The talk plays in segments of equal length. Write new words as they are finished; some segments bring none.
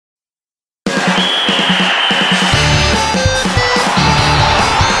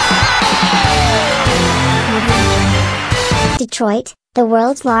Detroit, the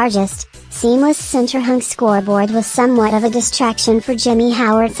world's largest, seamless center-hung scoreboard was somewhat of a distraction for Jimmy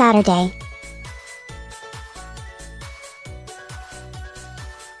Howard Saturday.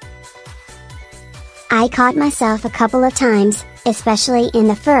 I caught myself a couple of times, especially in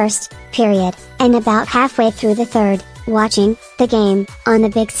the first period, and about halfway through the third, watching the game on the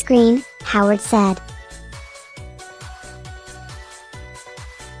big screen, Howard said.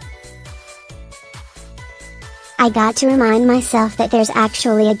 I got to remind myself that there's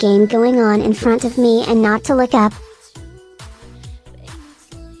actually a game going on in front of me and not to look up.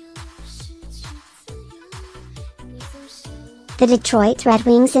 The Detroit Red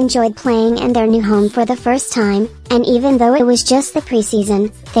Wings enjoyed playing in their new home for the first time, and even though it was just the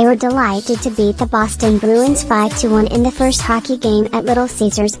preseason, they were delighted to beat the Boston Bruins 5-1 in the first hockey game at Little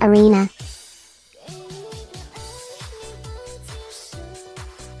Caesars Arena.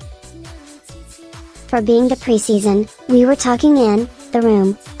 For being the preseason, we were talking in the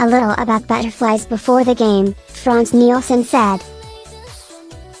room a little about butterflies before the game, Frans Nielsen said.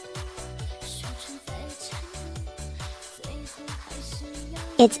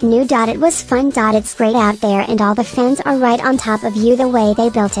 It's new.It was fun.It's great out there and all the fans are right on top of you the way they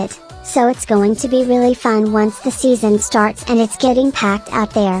built it, so it's going to be really fun once the season starts and it's getting packed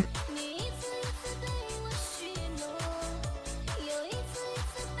out there.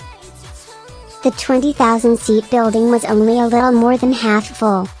 The 20,000-seat building was only a little more than half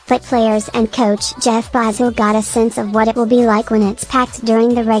full, but players and coach Jeff Blashill got a sense of what it will be like when it's packed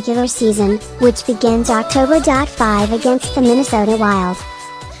during the regular season, which begins October 5 against the Minnesota Wild.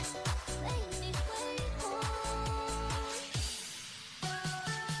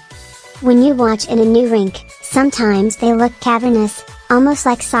 When you watch in a new rink, sometimes they look cavernous, almost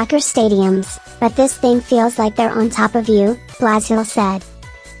like soccer stadiums, but this thing feels like they're on top of you, Blashill said.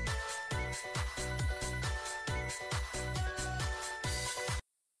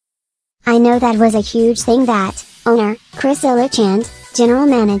 I know that was a huge thing that owner, Chris Ilitch and general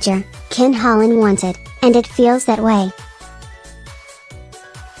manager, Ken Holland wanted, and it feels that way.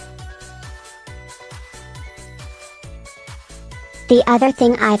 The other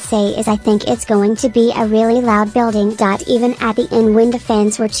thing I'd say is I think it's going to be a really loud building.Even at the end when the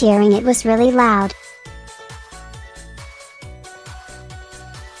fans were cheering. It was really loud.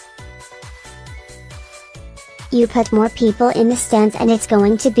 You put more people in the stands and it's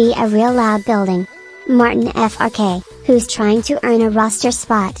going to be a real loud building. Martin Frk, who's trying to earn a roster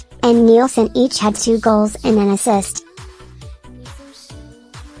spot, and Nielsen each had 2 goals and an assist.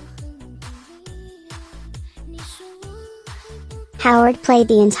 Howard played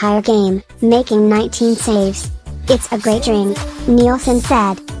the entire game, making 19 saves. It's a great drink, Nielsen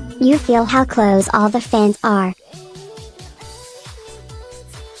said. You feel how close all the fans are.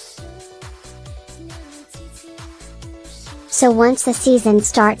 So once the season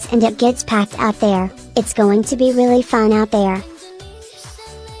starts and it gets packed out there, it's going to be really fun out there.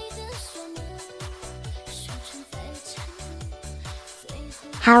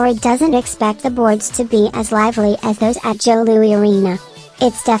 Howard doesn't expect the boards to be as lively as those at Joe Louis Arena.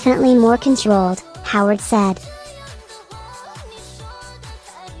 It's definitely more controlled, Howard said.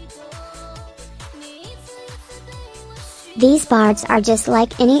 These boards are just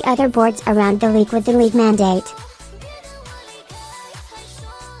like any other boards around the league with the league mandate.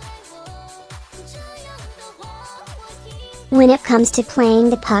 When it comes to playing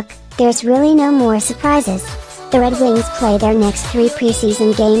the puck, there's really no more surprises. The Red Wings play their next 3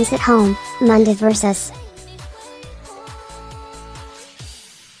 preseason games at home, Monday vs.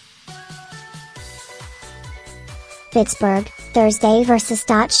 Pittsburgh, Thursday vs.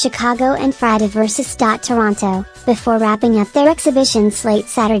 Chicago and Friday vs. Toronto, before wrapping up their exhibition slate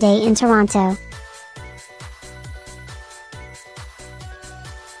Saturday in Toronto.